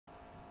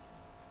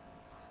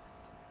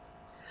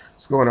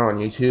What's going on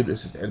YouTube?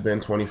 This is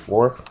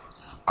edben24.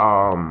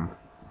 Um,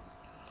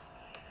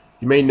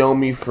 you may know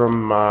me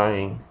from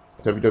my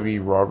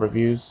WWE Raw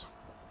reviews,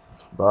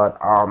 but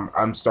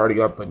I'm starting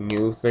up a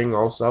new thing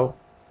also,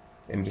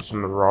 in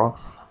addition to Raw.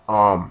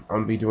 I'm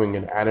gonna be doing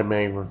an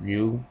anime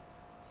review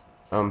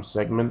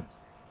segment.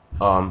 This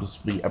will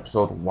be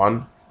episode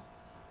one.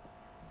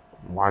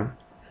 Yeah.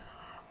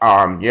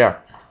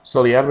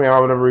 So the anime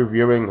I'm gonna be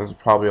reviewing is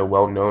probably a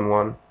well-known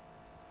one,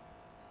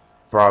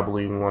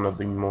 probably one of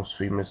the most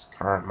famous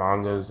current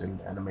mangas and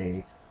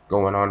anime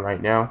going on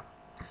right now.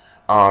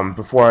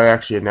 Before I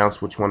actually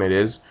announce which one it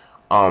is,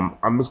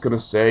 I'm just gonna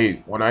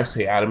say when I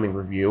say anime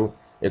review,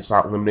 it's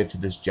not limited to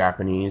this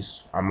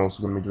Japanese. I'm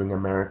also gonna be doing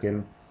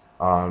American.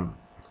 Um,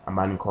 I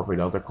might incorporate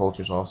other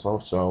cultures also,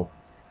 so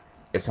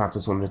it's not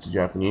just limited to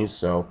Japanese.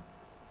 So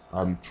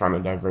I'm trying to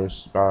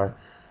diversify.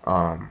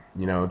 Do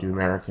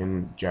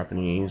American,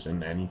 Japanese,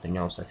 and anything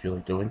else I feel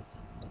like doing.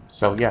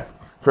 So yeah,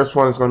 first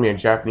one is gonna be a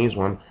Japanese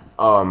one.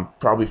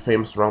 Probably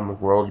famous around the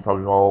world. You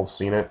probably all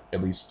seen it.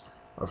 At least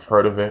I've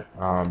heard of it.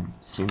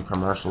 Seen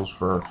commercials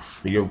for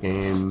video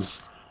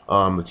games,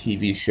 the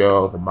TV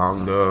show, the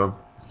manga.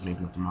 Maybe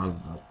not the manga,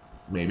 but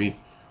maybe.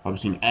 I've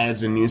seen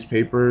ads in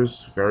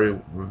newspapers. Very,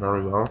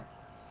 very well.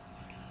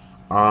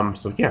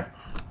 So yeah.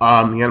 The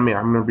anime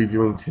I'm gonna be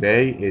reviewing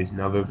today is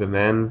none other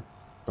than.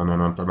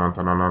 Alright,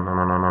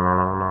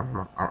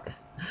 I'm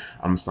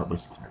gonna stop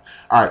wasting time.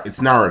 Alright, it's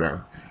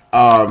Naruto.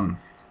 Um,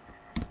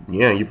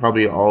 yeah, you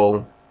probably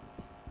all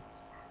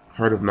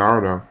heard of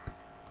Naruto.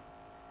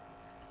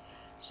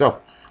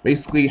 So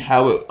basically,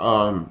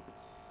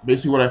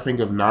 basically what I think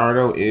of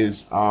Naruto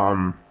is,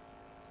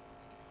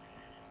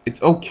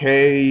 it's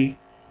okay.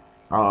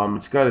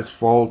 It's got its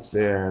faults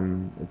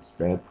and its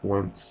bad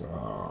points.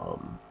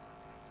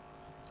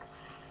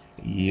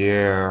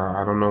 Yeah,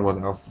 I don't know what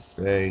else to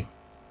say.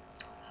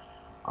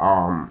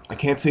 I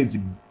can't say it's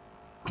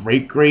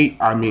great.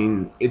 I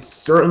mean, it's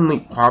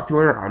certainly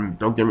popular.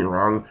 Don't get me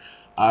wrong.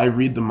 I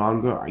read the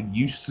manga. I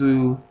used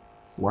to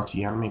watch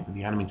the anime, but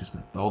the anime just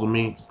got dull to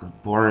me. It just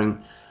got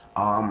boring.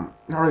 Not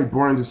really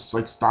boring. Just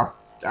like stopped.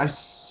 I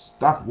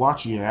stopped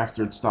watching it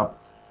after it stopped.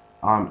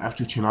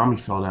 After Tsunami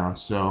fell down.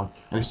 So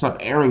and they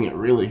stopped airing it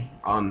really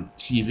on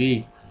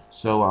TV.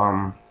 So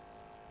at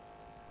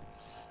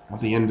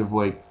the end of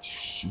like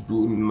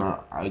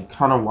Shippuden, I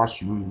kind of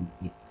watched it on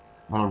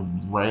a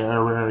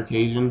rare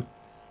occasion.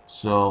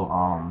 So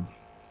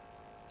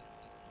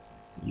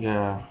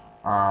yeah.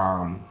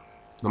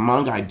 The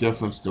manga I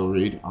definitely still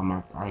read.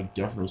 I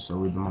definitely still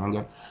read the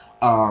manga.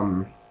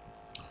 Um,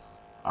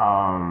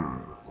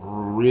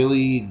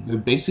 really, the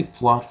basic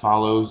plot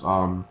follows.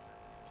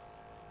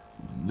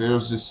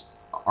 There's this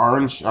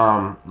orange,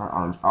 not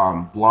orange,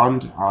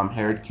 blonde,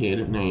 haired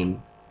kid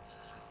named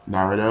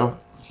Naruto.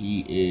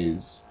 He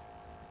is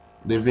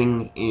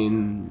living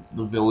in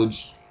the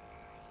village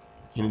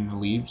hidden in the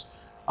leaves.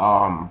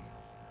 Um,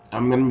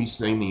 I'm gonna be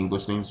saying the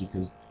English names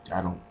because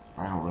I don't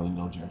I don't really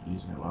know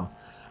Japanese that well.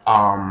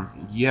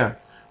 Yeah.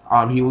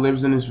 He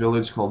lives in this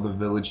village called the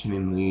Village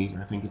Hidden Leaves.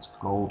 I think it's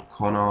called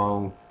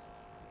Konohama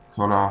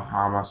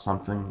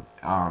something.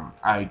 I'm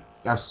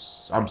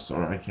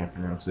sorry I can't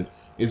pronounce it.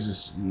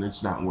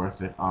 It's not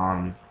worth it.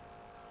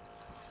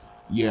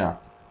 Yeah.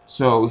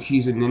 So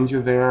he's a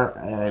ninja there,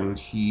 and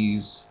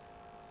he's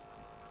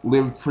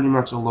lived pretty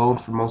much alone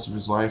for most of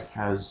his life.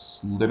 Has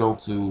little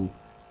to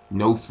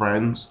no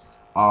friends.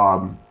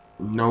 No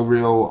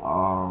real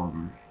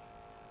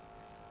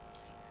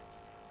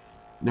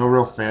no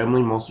real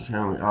family. Most of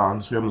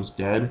his family's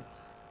dead.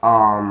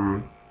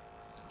 Um,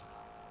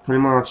 Pretty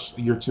much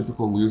your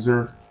typical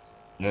loser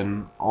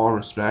in all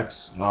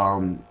respects.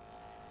 Not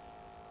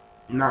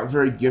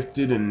very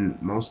gifted in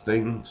most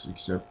things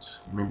except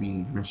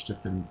maybe mischief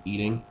and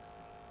eating.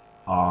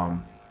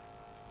 Um,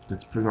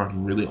 that's pretty much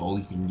really all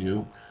he can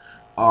do.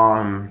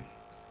 Um,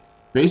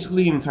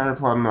 Basically, the entire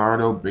plot of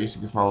Naruto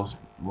basically follows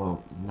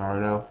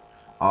Naruto,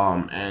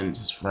 and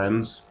his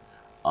friends.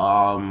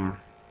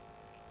 Um,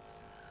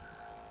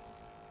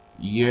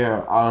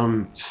 Yeah,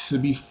 to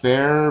be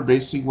fair,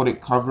 basically what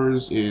it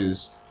covers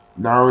is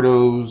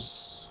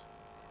Naruto's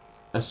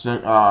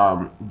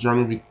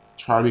journey to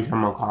try to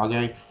become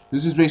Hokage.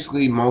 This is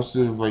basically most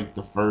of like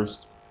the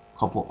first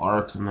couple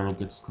arcs, and then it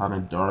gets kind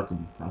of dark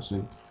and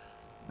depressing.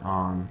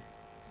 Um,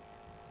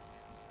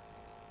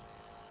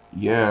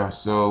 yeah.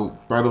 So,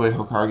 by the way,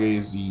 Hokage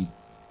is the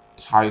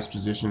highest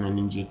position a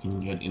ninja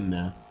can get in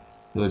the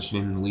Village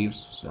Ninja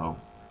Leaves. So,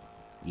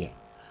 yeah.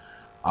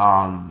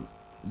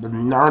 The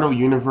Naruto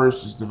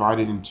universe is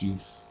divided into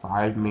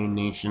five main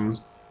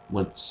nations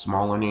with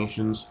smaller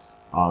nations.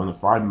 The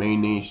five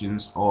main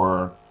nations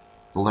are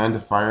the Land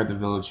of Fire, the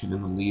Village Hidden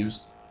in the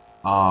Leaves,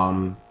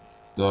 um,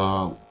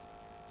 the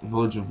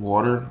Village of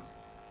Water,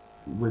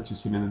 which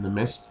is hidden in the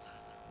mist,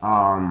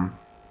 um,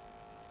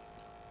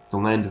 the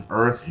Land of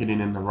Earth,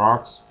 hidden in the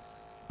rocks,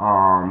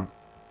 um,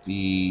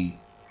 the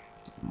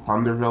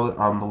Thunder Village,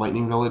 the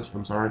Lightning Village.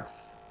 I'm sorry,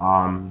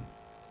 um,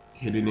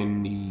 hidden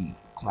in the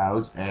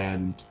clouds,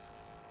 and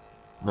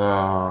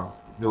the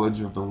Village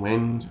of the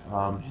Wind,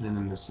 hidden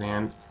in the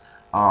sand.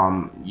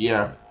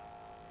 Yeah.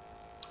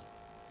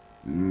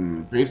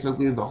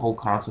 Basically, the whole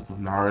concept of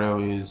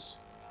Naruto is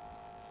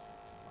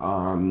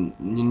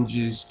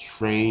ninjas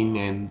train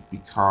and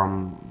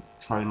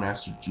try to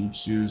master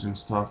jutsus and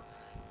stuff.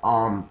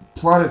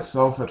 Plot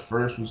itself at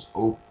first is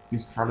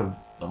kind of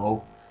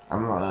dull.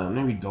 I'm not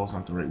maybe dull's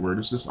not the right word.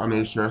 It's just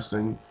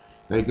uninteresting.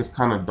 Then it gets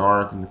kind of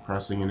dark and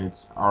depressing, and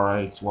it's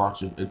alright. It's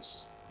watchable.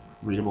 It's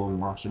readable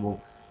and watchable.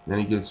 Then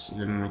it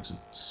makes a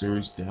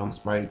serious down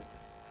spike,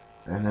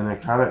 and then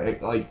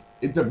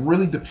it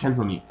really depends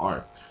on the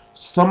arc.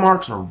 Some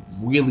arcs are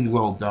really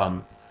well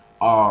done.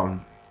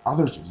 Um,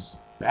 Others are just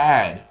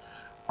bad.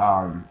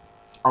 Um,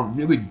 a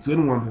really good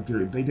one that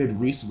they did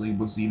recently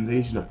was the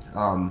Invasion of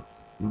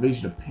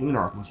Pain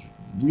arc was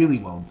really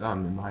well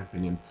done in my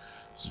opinion.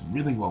 It's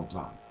really well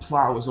done.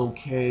 Plot was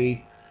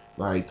okay,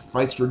 like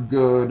fights were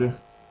good.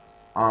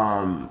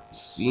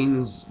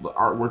 Scenes, the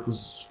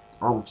artwork's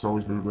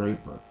always been great,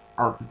 but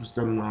artwork was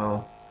done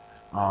well.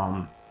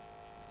 Um,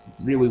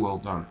 really well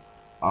done.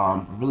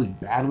 A really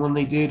bad one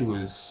they did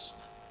was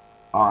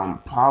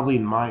probably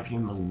in my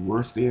opinion the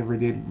worst they ever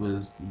did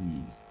was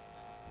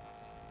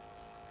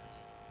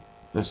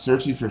the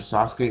Searching for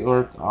Sasuke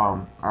arc.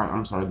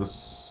 I'm sorry, the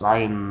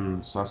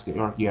Cyan Sasuke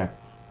arc. Yeah,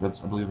 I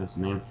believe that's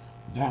the name.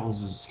 That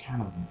was just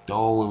kind of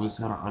dull. It was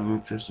kind of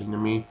uninteresting to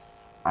me.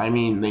 I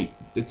mean,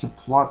 it's a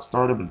plot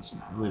starter, but it's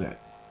not really that.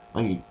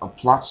 Like a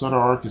plot starter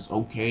arc is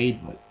okay,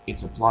 but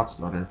it's a plot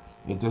starter.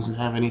 It doesn't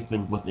have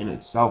anything within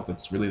itself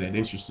that's really that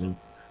interesting.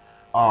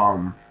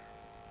 Um,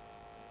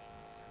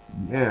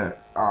 yeah.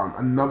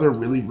 Another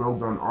really well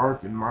done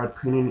arc, in my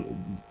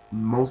opinion.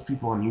 Most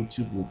people on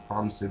YouTube will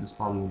probably say this is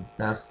probably the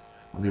best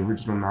of the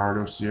original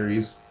Naruto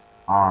series.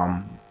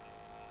 Um,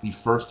 the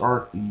first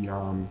arc,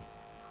 um,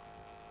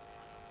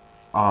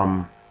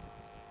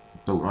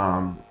 the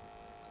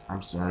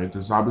I'm sorry, the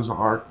Zabuza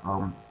arc.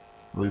 I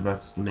believe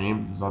that's the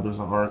name,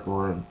 Zabuza arc,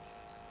 or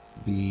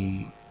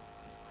the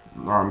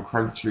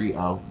Country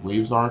of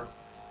Waves arc.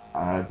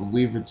 I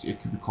believe it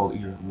could be called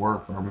either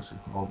work, but I'm just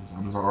gonna call it the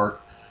Zabuza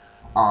arc.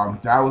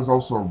 That was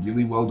also a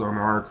really well done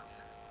arc.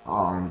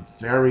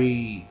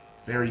 Very,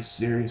 very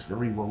serious,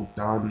 very well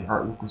done. The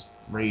artwork was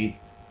great.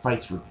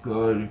 Fights were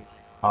good.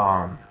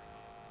 Um,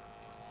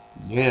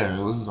 yeah,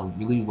 it was a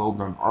really well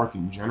done arc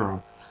in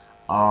general.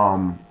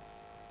 Um,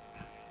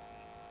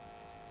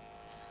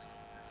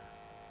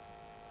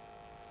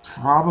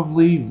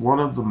 Probably one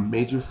of the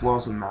major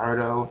flaws in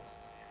Naruto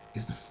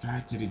is the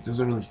fact that it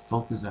doesn't really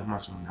focus that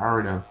much on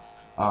Naruto.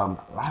 A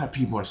lot of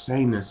people are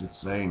saying this. It's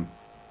saying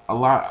a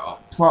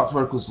lot plot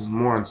focus is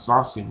more on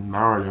Sasuke than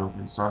Naruto,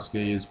 and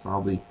Sasuke is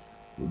probably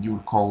what you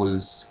would call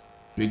his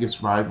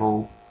biggest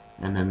rival,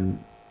 and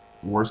then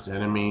worst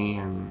enemy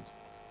and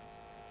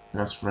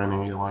best friend.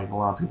 And like a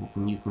lot of people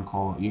you can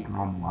call him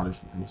a lot of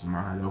things in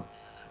Naruto.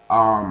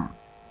 Um,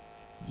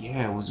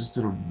 yeah, it was just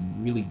done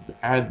really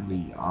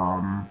badly.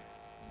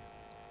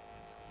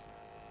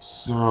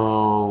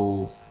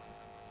 So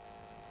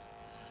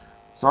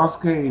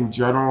Sasuke in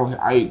general,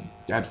 I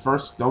at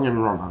first don't get me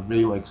wrong, I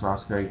really like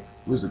Sasuke.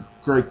 He was a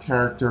great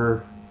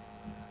character,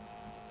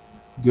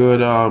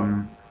 good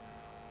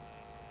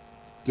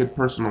good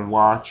person to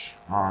watch.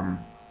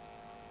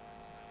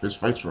 His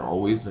fights were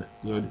always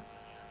good.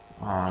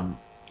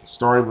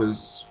 Story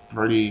was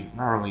pretty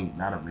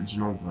not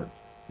original, but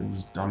it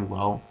was done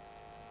well.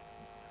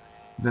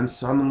 Then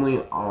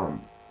suddenly,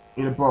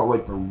 in about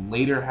like the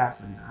later half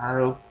of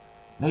Naruto,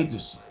 they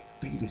just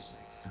like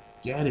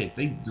forget it.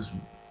 They just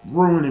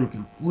ruin him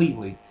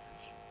completely.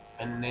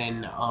 And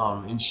then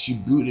in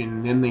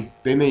Shippuden,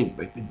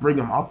 they bring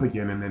him up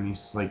again, and then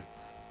he's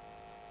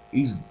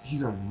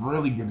a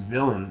really good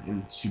villain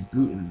in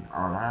Shippuden.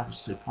 I have to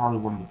say probably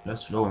one of the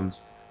best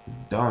villains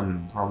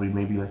done. Probably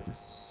maybe like the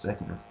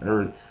second or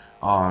third.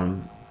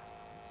 Um,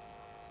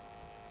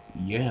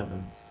 yeah,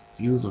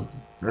 he was a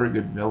very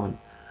good villain.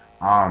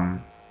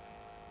 Um,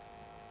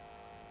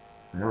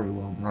 Very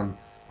well done.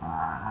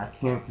 I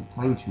can't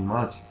complain too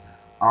much.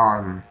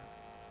 Um,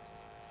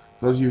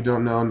 those of you who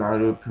don't know, the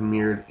manga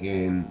premiered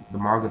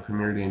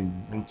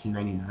in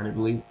 1999, I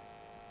believe.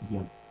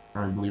 Yeah,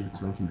 I believe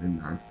it's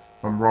 1999.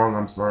 If I'm wrong,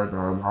 I'm sorry, but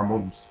I'm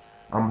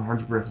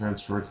 100%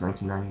 sure it's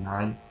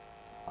 1999.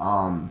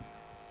 Um,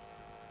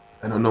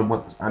 I don't know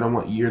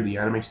what year the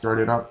anime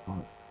started up,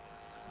 but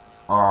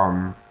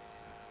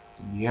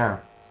yeah.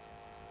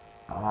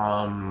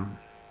 Um,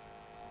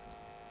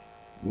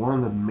 One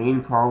of the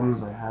main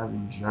problems I have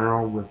in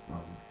general with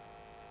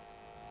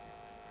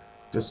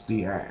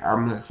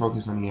I'm gonna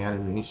focus on the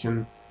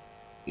animation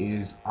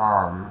is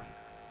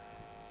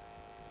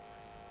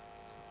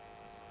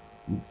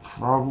you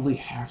probably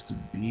have to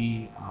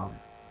be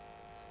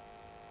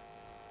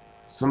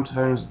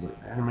sometimes the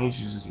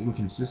animation is just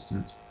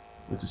inconsistent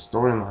with the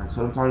storyline.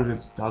 Sometimes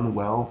it's done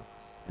well,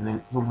 and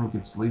then sometimes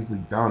it's lazily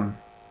done.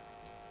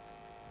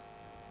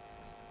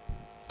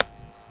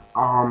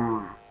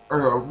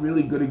 A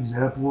really good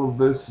example of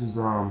this is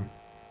um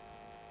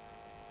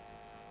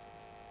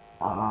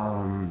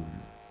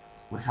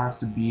would have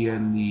to be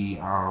in the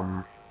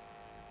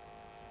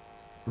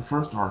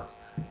first arc.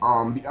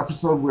 The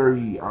episode where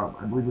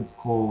I believe it's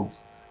called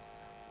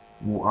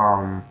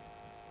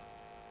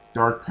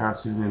dark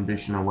past hidden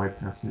ambition or white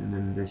past hidden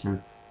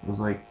ambition. It was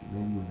like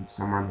maybe like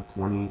somewhere in the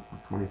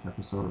 20th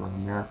episode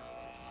around there.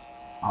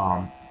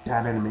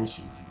 That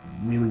animation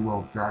was really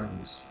well done. It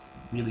was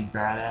really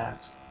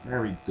badass,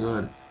 very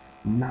good.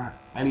 Not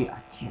any, I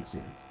can't say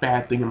a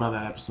bad thing about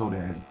that episode.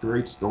 It had a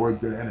great story,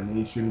 good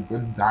animation,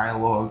 good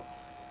dialogue,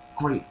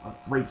 a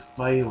great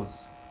fight. It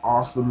was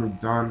awesomely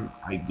done.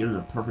 I give it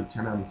a perfect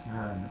 10 out of 10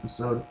 on an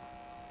episode.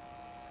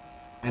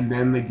 And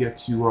then they get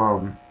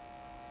to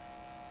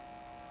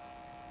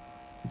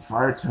the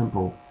Fire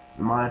Temple.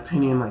 In my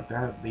opinion, like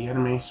that, the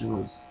animation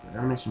was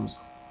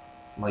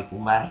like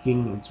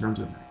lacking in terms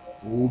of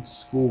old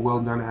school, well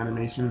done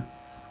animation.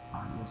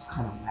 It was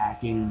kind of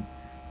lacking.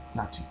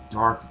 Got too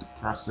dark,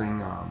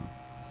 depressing.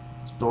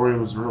 Story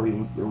was really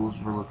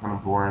kind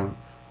of boring.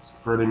 It's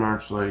pretty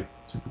much like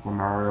typical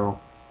Naruto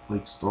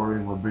like story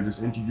where they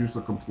just introduce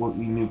a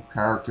completely new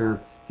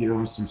character, give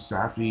him some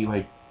sappy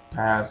like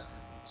past,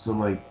 some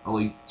like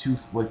 3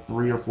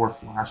 or 4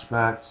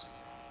 flashbacks.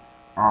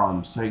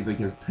 Saying like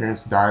his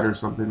parents died or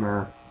something,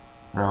 or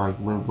like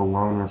lived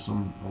alone or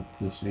some like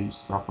cliche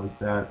stuff like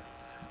that.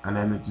 And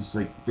then it just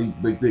they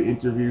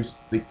interviews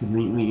they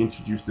conveniently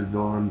introduce the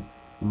villain,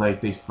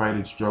 like they fight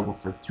and struggle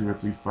for 2 or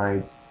 3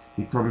 fights.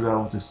 He comes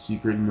out with a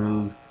secret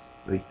move,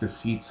 like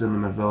defeats him,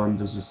 and the villain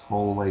does this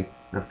whole like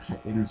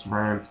repentance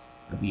rant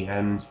at the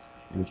end,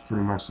 and it's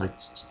pretty much like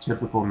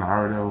typical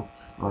Naruto,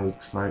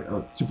 like fight,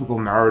 typical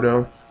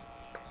Naruto.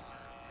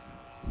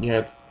 Yeah,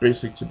 it's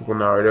basically typical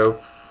Naruto.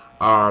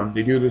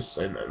 They do this,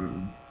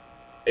 and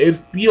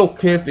it'd be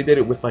okay if they did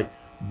it with like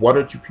 1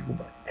 or 2 people,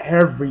 but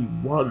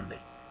everyone they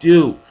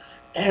do,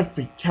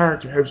 every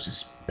character has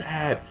this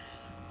bad,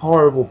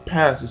 horrible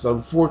past, this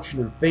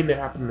unfortunate thing that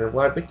happened in their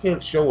life. They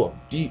can't show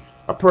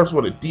a person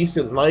with a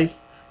decent life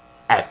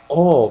at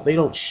all. They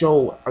don't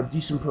show a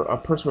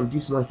person with a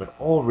decent life at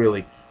all,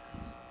 really.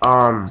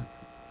 Um,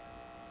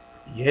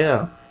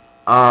 yeah.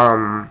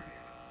 Um,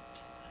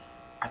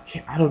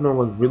 I don't know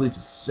what really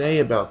to say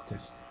about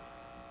this.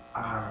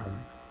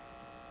 Um,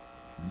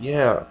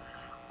 yeah.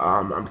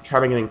 I'm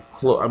kind of getting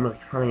close. I'm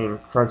kind of getting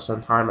crunched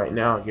on time right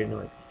now. I'm getting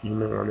like a few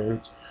more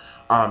minutes.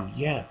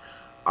 Yeah.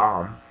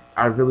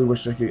 I really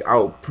wish I could.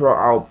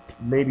 I'll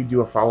maybe do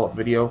a follow up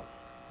video.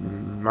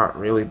 Not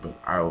really, but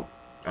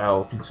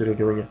I'll consider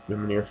doing it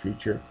in the near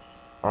future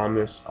on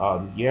this.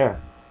 Yeah.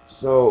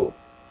 So,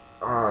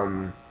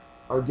 um,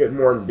 I'll get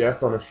more in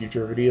depth on a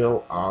future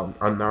video. On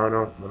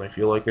Naruto when I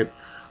feel like it.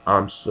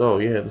 So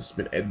yeah, this has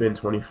been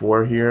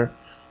edben24 here.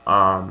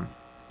 Um,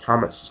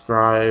 comment,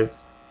 subscribe.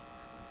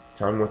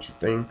 Tell me what you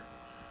think.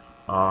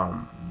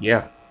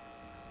 Yeah.